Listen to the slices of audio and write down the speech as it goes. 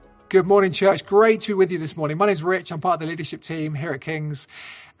Good morning, church. Great to be with you this morning. My name's Rich. I'm part of the leadership team here at Kings.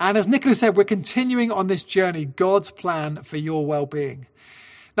 And as Nicholas said, we're continuing on this journey, God's plan for your well-being.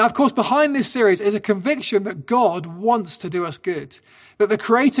 Now, of course, behind this series is a conviction that God wants to do us good, that the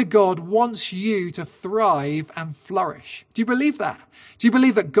Creator God wants you to thrive and flourish. Do you believe that? Do you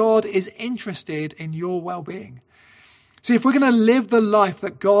believe that God is interested in your well-being? See, if we're going to live the life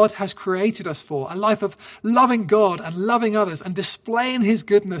that God has created us for, a life of loving God and loving others and displaying his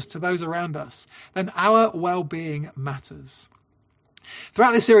goodness to those around us, then our well-being matters.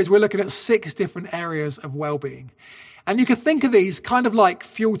 Throughout this series, we're looking at 6 different areas of well-being. And you can think of these kind of like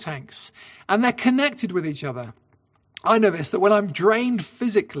fuel tanks, and they're connected with each other. I know this, that when I'm drained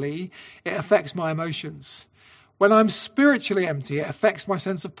physically, it affects my emotions. When I'm spiritually empty, it affects my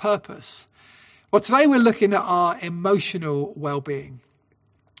sense of purpose. Well, today we're looking at our emotional well-being.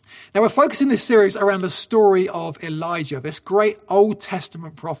 Now, we're focusing this series around the story of Elijah, this great Old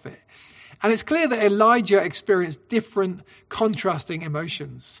Testament prophet. And it's clear that Elijah experienced different contrasting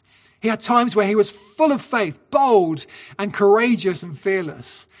emotions. He had times where he was full of faith, bold and courageous and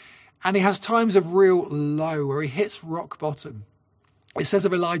fearless. And he has times of real low where he hits rock bottom. It says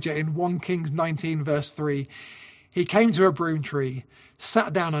of Elijah in 1 Kings 19 verse 3, he came to a broom tree,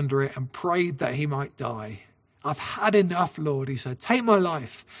 sat down under it and prayed that he might die. I've had enough, Lord, he said. Take my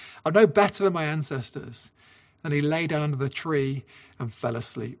life. I'm no better than my ancestors. And he lay down under the tree and fell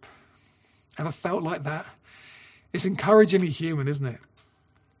asleep. Ever felt like that? It's encouragingly human, isn't it?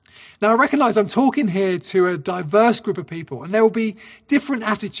 Now, I recognise I'm talking here to a diverse group of people, and there will be different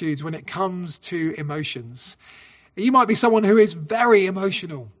attitudes when it comes to emotions. You might be someone who is very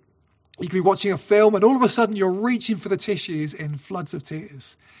emotional. You could be watching a film and all of a sudden you're reaching for the tissues in floods of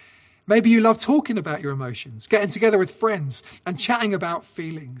tears. Maybe you love talking about your emotions, getting together with friends and chatting about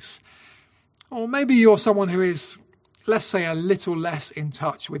feelings. Or maybe you're someone who is, let's say, a little less in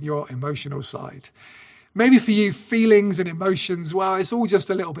touch with your emotional side. Maybe for you, feelings and emotions, well, it's all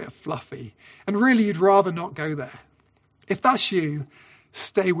just a little bit fluffy. And really, you'd rather not go there. If that's you,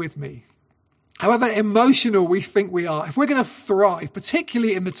 stay with me. However emotional we think we are, if we're going to thrive,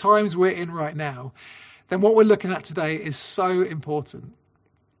 particularly in the times we're in right now, then what we're looking at today is so important.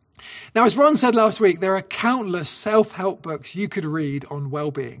 Now, as Ron said last week, there are countless self-help books you could read on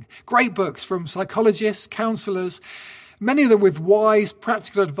well-being. Great books from psychologists, counsellors, many of them with wise,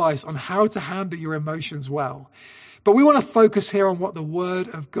 practical advice on how to handle your emotions well. But we want to focus here on what the Word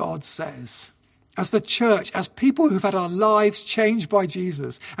of God says. As the church, as people who've had our lives changed by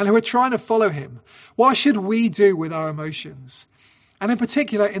Jesus and who are trying to follow him, what should we do with our emotions? And in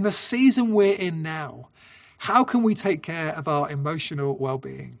particular, in the season we're in now, how can we take care of our emotional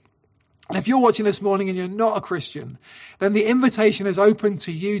well-being? And if you're watching this morning and you're not a Christian, then the invitation is open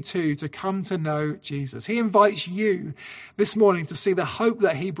to you too to come to know Jesus. He invites you this morning to see the hope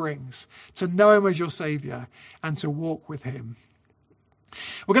that he brings, to know him as your Saviour and to walk with him.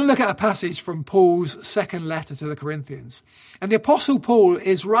 We're going to look at a passage from Paul's second letter to the Corinthians. And the Apostle Paul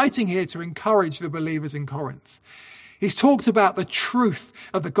is writing here to encourage the believers in Corinth. He's talked about the truth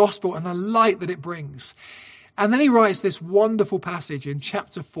of the gospel and the light that it brings. And then he writes this wonderful passage in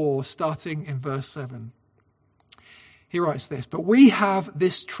chapter 4, starting in verse 7. He writes this, "But we have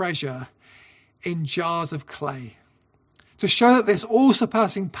this treasure in jars of clay, to show that this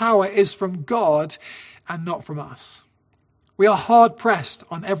all-surpassing power is from God and not from us. We are hard pressed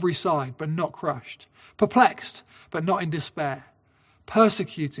on every side, but not crushed. Perplexed, but not in despair.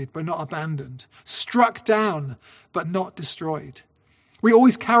 Persecuted, but not abandoned. Struck down, but not destroyed. We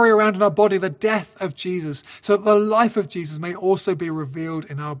always carry around in our body the death of Jesus, so that the life of Jesus may also be revealed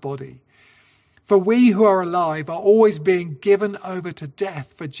in our body. For we who are alive are always being given over to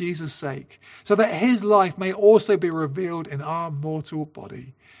death for Jesus' sake, so that his life may also be revealed in our mortal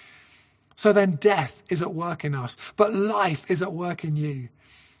body. So then death is at work in us, but life is at work in you.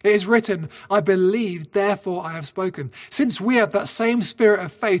 It is written, I believe, therefore I have spoken. Since we have that same spirit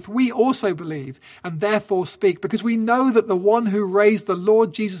of faith, we also believe and therefore speak, because we know that the one who raised the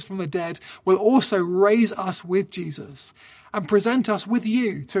Lord Jesus from the dead will also raise us with Jesus and present us with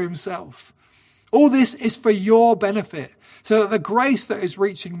you to himself. All this is for your benefit, so that the grace that is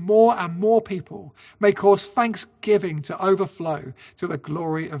reaching more and more people may cause thanksgiving to overflow to the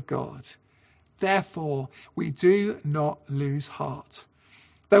glory of God. Therefore, we do not lose heart.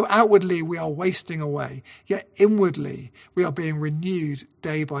 Though outwardly we are wasting away, yet inwardly we are being renewed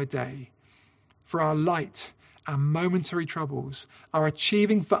day by day. For our light and momentary troubles are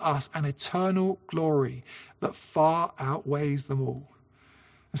achieving for us an eternal glory that far outweighs them all.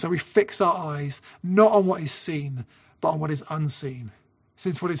 And so we fix our eyes not on what is seen, but on what is unseen,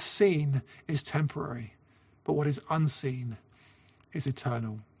 since what is seen is temporary, but what is unseen is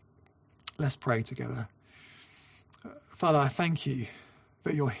eternal. Let's pray together. Father, I thank you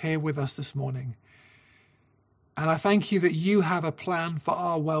that you're here with us this morning. And I thank you that you have a plan for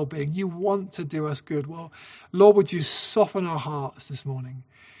our well-being. You want to do us good. Well, Lord, would you soften our hearts this morning?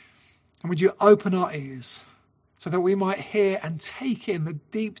 And would you open our ears so that we might hear and take in the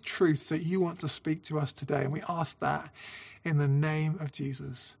deep truths that you want to speak to us today? And we ask that in the name of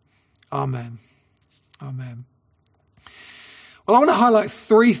Jesus. Amen. Amen. Well, I want to highlight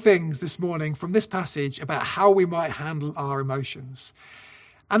 3 things this morning from this passage about how we might handle our emotions.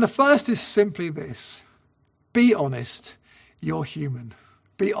 And the first is simply this: be honest, you're human.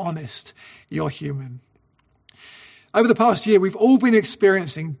 Be honest, you're human. Over the past year, we've all been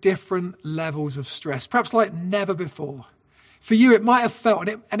experiencing different levels of stress, perhaps like never before. For you, it might have felt,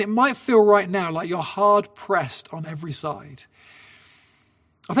 and it might feel right now, like you're hard pressed on every side.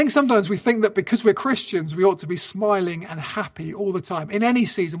 I think sometimes we think that because we're Christians, we ought to be smiling and happy all the time, in any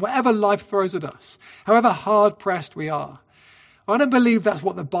season, whatever life throws at us, however hard pressed we are. I don't believe that's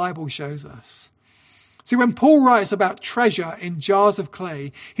what the Bible shows us. See, when Paul writes about treasure in jars of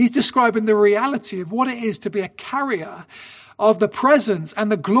clay, he's describing the reality of what it is to be a carrier of the presence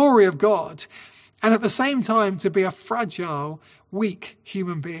and the glory of God, and at the same time to be a fragile, weak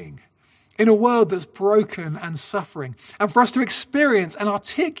human being in a world that's broken and suffering, and for us to experience and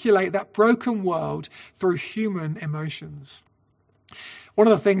articulate that broken world through human emotions. One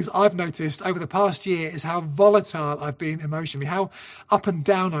of the things I've noticed over the past year is how volatile I've been emotionally, how up and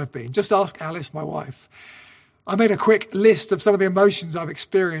down I've been. Just ask Alice, my wife. I made a quick list of some of the emotions I've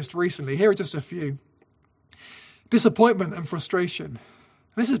experienced recently. Here are just a few. Disappointment and frustration.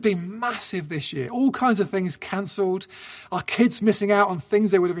 This has been massive this year. All kinds of things cancelled. Our kids missing out on things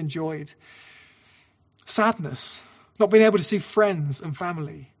they would have enjoyed. Sadness. Not being able to see friends and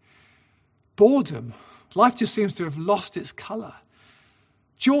family. Boredom. Life just seems to have lost its colour.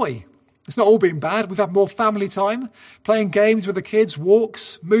 Joy. It's not all been bad. We've had more family time, playing games with the kids,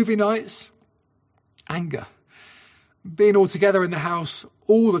 walks, movie nights. Anger. Being all together in the house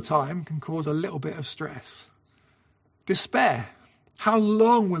all the time can cause a little bit of stress. Despair. How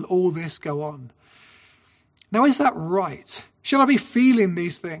long will all this go on? Now, is that right? Should I be feeling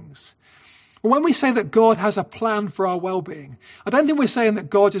these things? Well, when we say that God has a plan for our well-being, I don't think we're saying that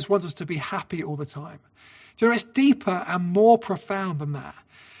God just wants us to be happy all the time. Do you know, it's deeper and more profound than that.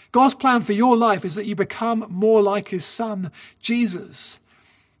 God's plan for your life is that you become more like his son, Jesus.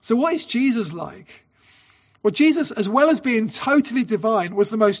 So what is Jesus like? Well, Jesus, as well as being totally divine,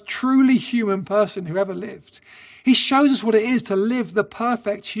 was the most truly human person who ever lived. He shows us what it is to live the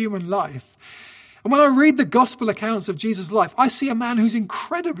perfect human life. And when I read the gospel accounts of Jesus' life, I see a man who's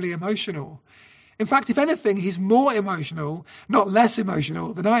incredibly emotional. In fact, if anything, he's more emotional, not less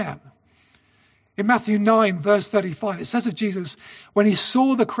emotional than I am. In Matthew 9, verse 35, it says of Jesus, when he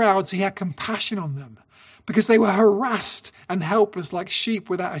saw the crowds, he had compassion on them because they were harassed and helpless like sheep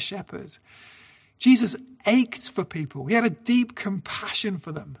without a shepherd. Jesus ached for people. He had a deep compassion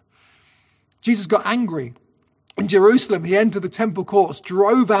for them. Jesus got angry. In Jerusalem, he entered the temple courts,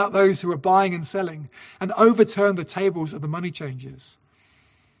 drove out those who were buying and selling, and overturned the tables of the money changers.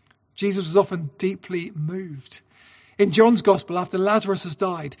 Jesus was often deeply moved. In John's gospel, after Lazarus has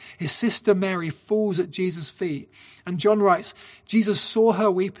died, his sister Mary falls at Jesus' feet. And John writes, Jesus saw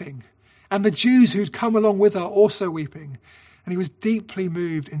her weeping, and the Jews who'd come along with her also weeping. And he was deeply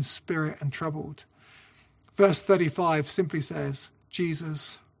moved in spirit and troubled. Verse 35 simply says,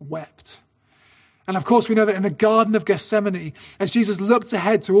 Jesus wept. And of course, we know that in the Garden of Gethsemane, as Jesus looked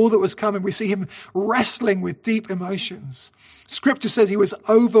ahead to all that was coming, we see him wrestling with deep emotions. Scripture says he was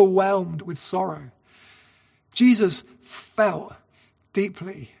overwhelmed with sorrow. Jesus felt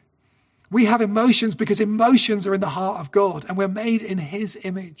deeply. We have emotions because emotions are in the heart of God and we're made in his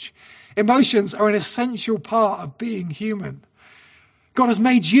image. Emotions are an essential part of being human. God has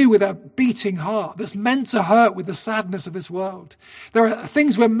made you with a beating heart that's meant to hurt with the sadness of this world. There are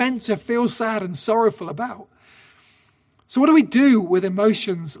things we're meant to feel sad and sorrowful about. So what do we do with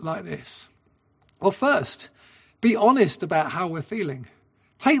emotions like this? Well, first, be honest about how we're feeling.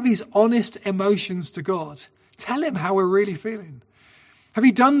 Take these honest emotions to God. Tell him how we're really feeling. Have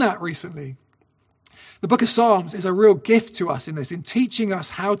you done that recently? The book of Psalms is a real gift to us in this, in teaching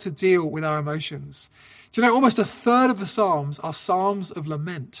us how to deal with our emotions. Do you know, almost a third of the Psalms are Psalms of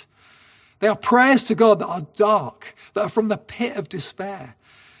lament. They are prayers to God that are dark, that are from the pit of despair.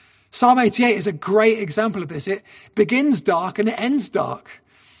 Psalm 88 is a great example of this. It begins dark and it ends dark.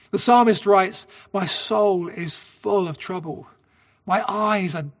 The psalmist writes, my soul is full of trouble. My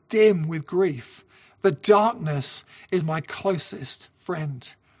eyes are dim with grief. The darkness is my closest friend.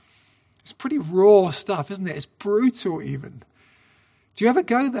 It's pretty raw stuff, isn't it? It's brutal even. Do you ever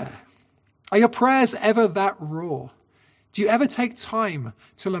go there? Are your prayers ever that raw? Do you ever take time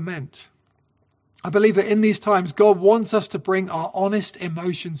to lament? I believe that in these times, God wants us to bring our honest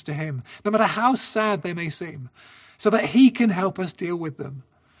emotions to him, no matter how sad they may seem, so that he can help us deal with them.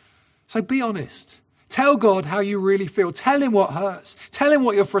 So be honest. Tell God how you really feel. Tell him what hurts. Tell him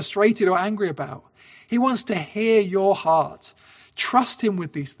what you're frustrated or angry about. He wants to hear your heart. Trust him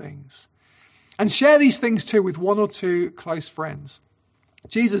with these things. And share these things too with one or two close friends.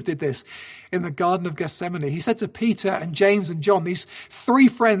 Jesus did this in the Garden of Gethsemane. He said to Peter and James and John, these three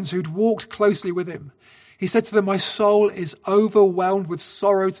friends who'd walked closely with him, he said to them, my soul is overwhelmed with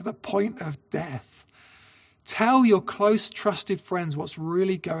sorrow to the point of death. Tell your close, trusted friends what's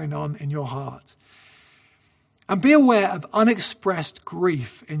really going on in your heart. And be aware of unexpressed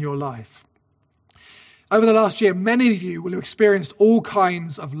grief in your life. Over the last year, many of you will have experienced all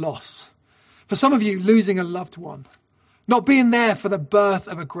kinds of loss. For some of you, losing a loved one, not being there for the birth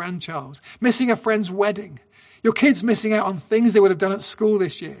of a grandchild, missing a friend's wedding, your kids missing out on things they would have done at school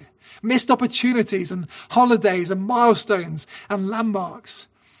this year, missed opportunities and holidays and milestones and landmarks.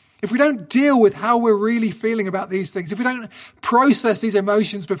 If we don't deal with how we're really feeling about these things, if we don't process these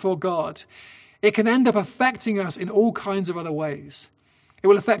emotions before God, it can end up affecting us in all kinds of other ways. It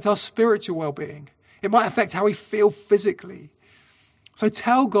will affect our spiritual well-being. It might affect how we feel physically. So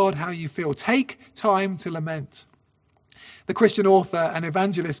tell God how you feel. Take time to lament. The Christian author and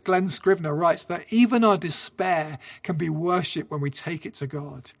evangelist Glenn Scrivener writes that even our despair can be worship when we take it to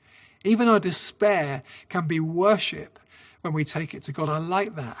God. Even our despair can be worship when we take it to God. I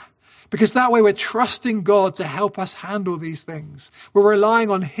like that. Because that way we're trusting God to help us handle these things. We're relying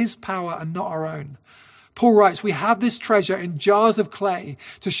on his power and not our own. Paul writes, we have this treasure in jars of clay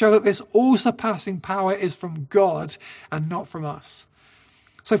to show that this all-surpassing power is from God and not from us.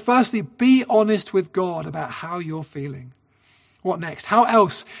 So firstly, be honest with God about how you're feeling. What next? How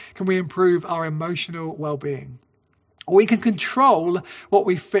else can we improve our emotional well-being? We can control what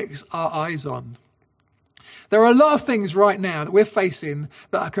we fix our eyes on. There are a lot of things right now that we're facing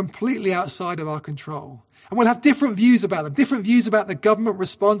that are completely outside of our control. And we'll have different views about them, different views about the government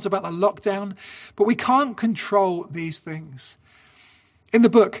response, about the lockdown, but we can't control these things. In the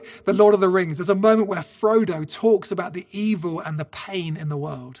book, The Lord of the Rings, there's a moment where Frodo talks about the evil and the pain in the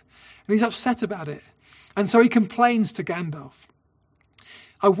world. And he's upset about it. And so he complains to Gandalf.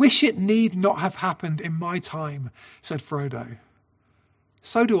 I wish it need not have happened in my time, said Frodo.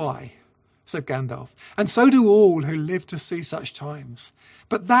 So do I, said Gandalf, and so do all who live to see such times.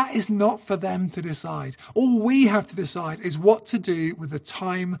 But that is not for them to decide. All we have to decide is what to do with the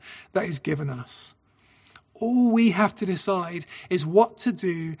time that is given us. All we have to decide is what to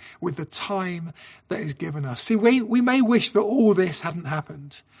do with the time that is given us. See, we may wish that all this hadn't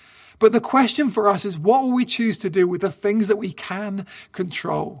happened. But the question for us is, what will we choose to do with the things that we can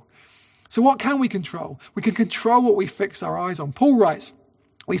control? So what can we control? We can control what we fix our eyes on. Paul writes,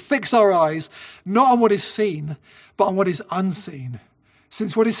 we fix our eyes not on what is seen, but on what is unseen.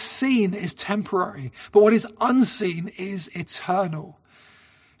 Since what is seen is temporary, but what is unseen is eternal.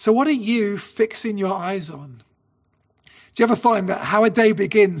 So what are you fixing your eyes on? Do you ever find that how a day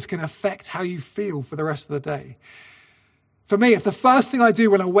begins can affect how you feel for the rest of the day? For me, if the first thing I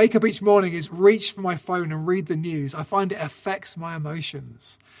do when I wake up each morning is reach for my phone and read the news, I find it affects my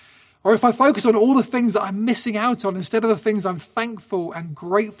emotions. Or if I focus on all the things that I'm missing out on instead of the things I'm thankful and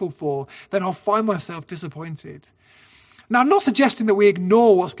grateful for, then I'll find myself disappointed. Now, I'm not suggesting that we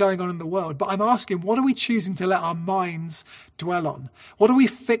ignore what's going on in the world, but I'm asking, what are we choosing to let our minds dwell on? What are we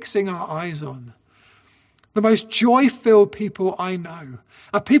fixing our eyes on? The most joy-filled people I know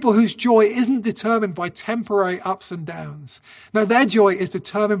are people whose joy isn't determined by temporary ups and downs. No, their joy is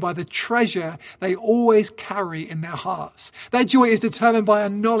determined by the treasure they always carry in their hearts. Their joy is determined by a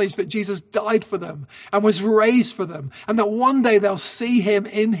knowledge that Jesus died for them and was raised for them, and that one day they'll see him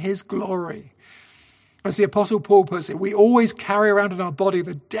in his glory. As the Apostle Paul puts it, we always carry around in our body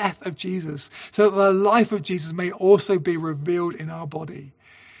the death of Jesus, so that the life of Jesus may also be revealed in our body.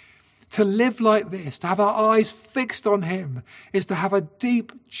 To live like this, to have our eyes fixed on him, is to have a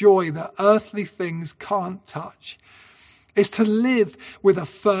deep joy that earthly things can't touch. It's to live with a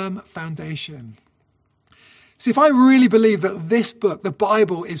firm foundation. See, if I really believe that this book, the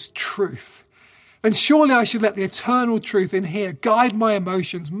Bible, is truth, then surely I should let the eternal truth in here guide my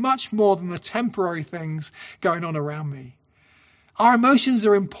emotions much more than the temporary things going on around me. Our emotions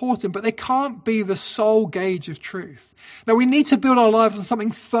are important, but they can't be the sole gauge of truth. Now, we need to build our lives on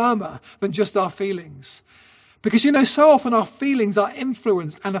something firmer than just our feelings. Because, so often our feelings are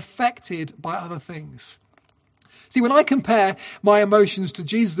influenced and affected by other things. See, when I compare my emotions to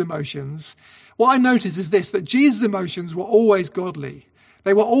Jesus' emotions, what I notice is this, that Jesus' emotions were always godly.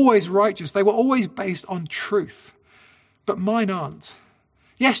 They were always righteous. They were always based on truth. But mine aren't.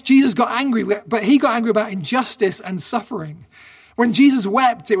 Yes, Jesus got angry, but he got angry about injustice and suffering. When Jesus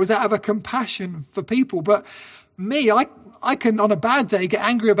wept, it was out of a compassion for people. But me, I can, on a bad day, get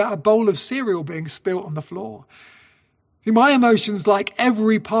angry about a bowl of cereal being spilt on the floor. See, my emotions, like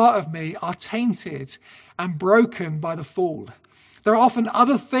every part of me, are tainted and broken by the fall. There are often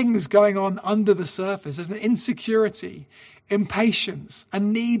other things going on under the surface. There's an insecurity, impatience, a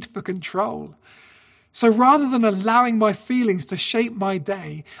need for control. So rather than allowing my feelings to shape my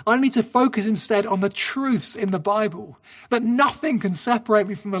day, I need to focus instead on the truths in the Bible, that nothing can separate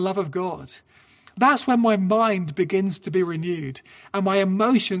me from the love of God. That's when my mind begins to be renewed and my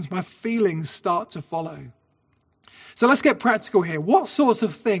emotions, my feelings start to follow. So let's get practical here. What sorts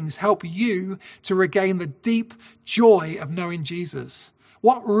of things help you to regain the deep joy of knowing Jesus?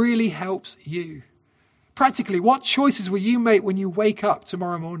 What really helps you? Practically, what choices will you make when you wake up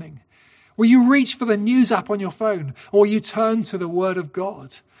tomorrow morning? Will you reach for the news app on your phone, or will you turn to the Word of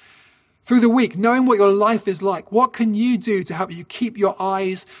God? Through the week, knowing what your life is like, what can you do to help you keep your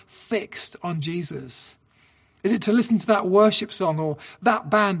eyes fixed on Jesus? Is it to listen to that worship song or that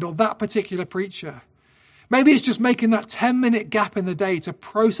band or that particular preacher? Maybe it's just making that 10-minute gap in the day to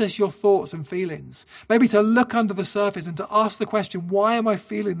process your thoughts and feelings. Maybe to look under the surface and to ask the question, why am I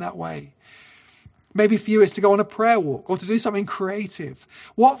feeling that way? Maybe for you it's to go on a prayer walk or to do something creative.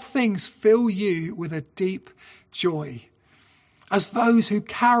 What things fill you with a deep joy? As those who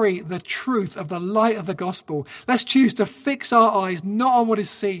carry the truth of the light of the gospel, let's choose to fix our eyes not on what is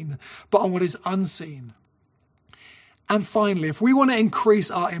seen, but on what is unseen. And finally, if we want to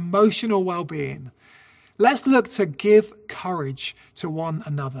increase our emotional well-being, let's look to give courage to one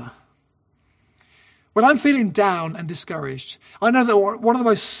another. When I'm feeling down and discouraged, I know that one of the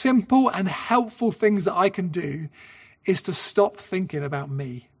most simple and helpful things that I can do is to stop thinking about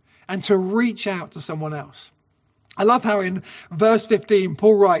me and to reach out to someone else. I love how in verse 15,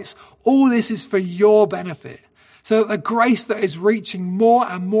 Paul writes, all this is for your benefit, so that the grace that is reaching more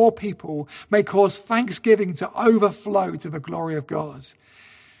and more people may cause thanksgiving to overflow to the glory of God.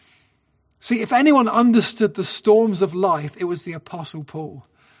 See, if anyone understood the storms of life, it was the Apostle Paul.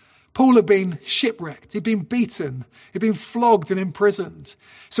 Paul had been shipwrecked, he'd been beaten, he'd been flogged and imprisoned.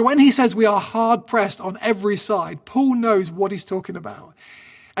 So when he says we are hard pressed on every side, Paul knows what he's talking about.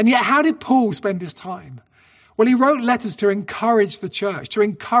 And yet, how did Paul spend his time? Well, he wrote letters to encourage the church, to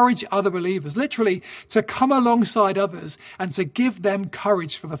encourage other believers, literally to come alongside others and to give them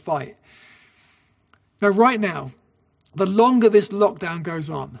courage for the fight. Now, right now, the longer this lockdown goes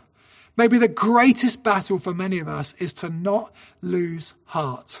on, maybe the greatest battle for many of us is to not lose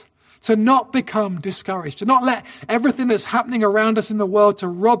heart, to not become discouraged, to not let everything that's happening around us in the world to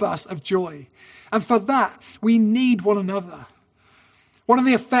rob us of joy. And for that, we need one another. One of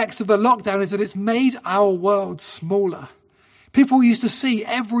the effects of the lockdown is that it's made our world smaller. People we used to see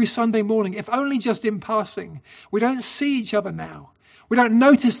every Sunday morning, if only just in passing. We don't see each other now. We don't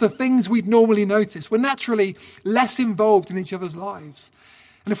notice the things we'd normally notice. We're naturally less involved in each other's lives.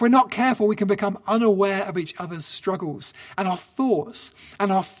 And if we're not careful, we can become unaware of each other's struggles, and our thoughts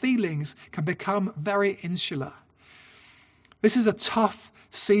and our feelings can become very insular. This is a tough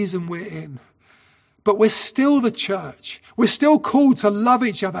season we're in, but we're still the church. We're still called to love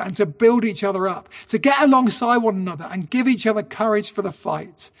each other and to build each other up, to get alongside one another and give each other courage for the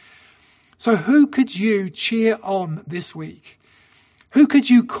fight. So who could you cheer on this week? Who could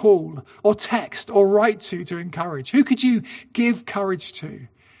you call or text or write to encourage? Who could you give courage to?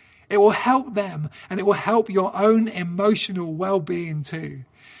 It will help them and it will help your own emotional well-being too.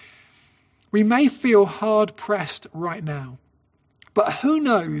 We may feel hard pressed right now, but who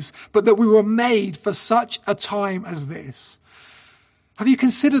knows but that we were made for such a time as this? Have you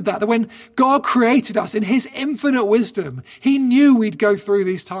considered that when God created us in his infinite wisdom, he knew we'd go through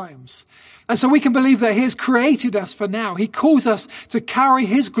these times. And so we can believe that he has created us for now. He calls us to carry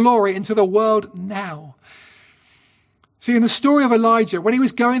his glory into the world now. See, in the story of Elijah, when he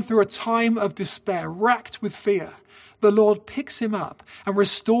was going through a time of despair, racked with fear, the Lord picks him up and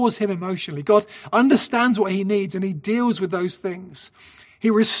restores him emotionally. God understands what he needs and he deals with those things. He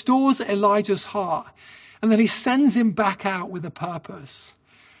restores Elijah's heart and then he sends him back out with a purpose.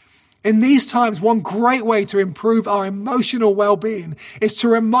 In these times, one great way to improve our emotional well-being is to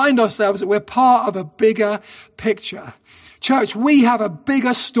remind ourselves that we're part of a bigger picture. Church, we have a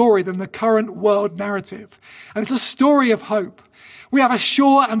bigger story than the current world narrative, and it's a story of hope. We have a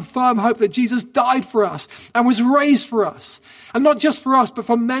sure and firm hope that Jesus died for us and was raised for us, and not just for us, but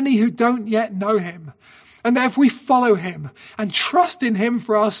for many who don't yet know him. And that if we follow him and trust in him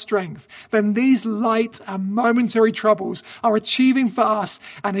for our strength, then these light and momentary troubles are achieving for us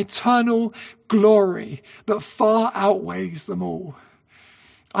an eternal glory that far outweighs them all.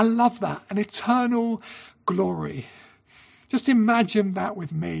 I love that, an eternal glory. Just imagine that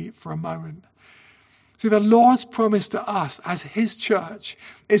with me for a moment. See, the Lord's promise to us as his church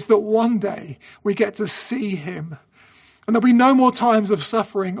is that one day we get to see him. And there'll be no more times of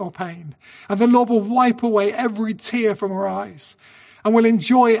suffering or pain. And the Lord will wipe away every tear from our eyes. And we'll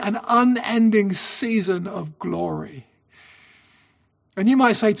enjoy an unending season of glory. And you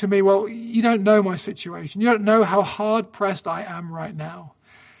might say to me, well, you don't know my situation. You don't know how hard pressed I am right now.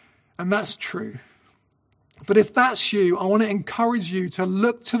 And that's true. But if that's you, I want to encourage you to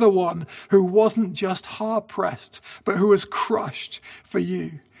look to the one who wasn't just hard pressed, but who was crushed for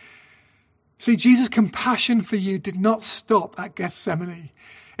you. See, Jesus' compassion for you did not stop at Gethsemane.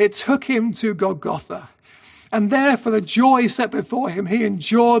 It took him to Golgotha. And there, for the joy set before him, he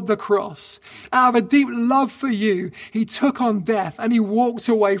endured the cross. Out of a deep love for you, he took on death and he walked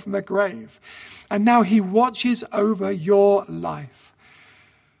away from the grave. And now he watches over your life.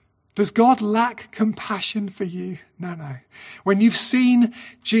 Does God lack compassion for you? No. When you've seen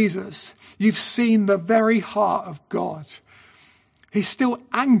Jesus, you've seen the very heart of God. He's still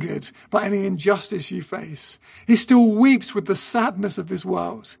angered by any injustice you face. He still weeps with the sadness of this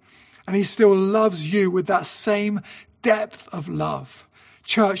world. And he still loves you with that same depth of love.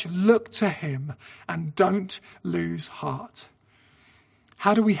 Church, look to him and don't lose heart.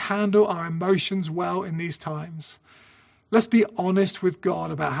 How do we handle our emotions well in these times? Let's be honest with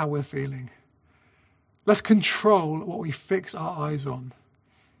God about how we're feeling. Let's control what we fix our eyes on.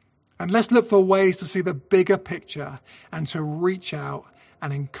 And let's look for ways to see the bigger picture and to reach out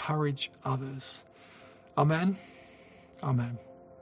and encourage others. Amen. Amen.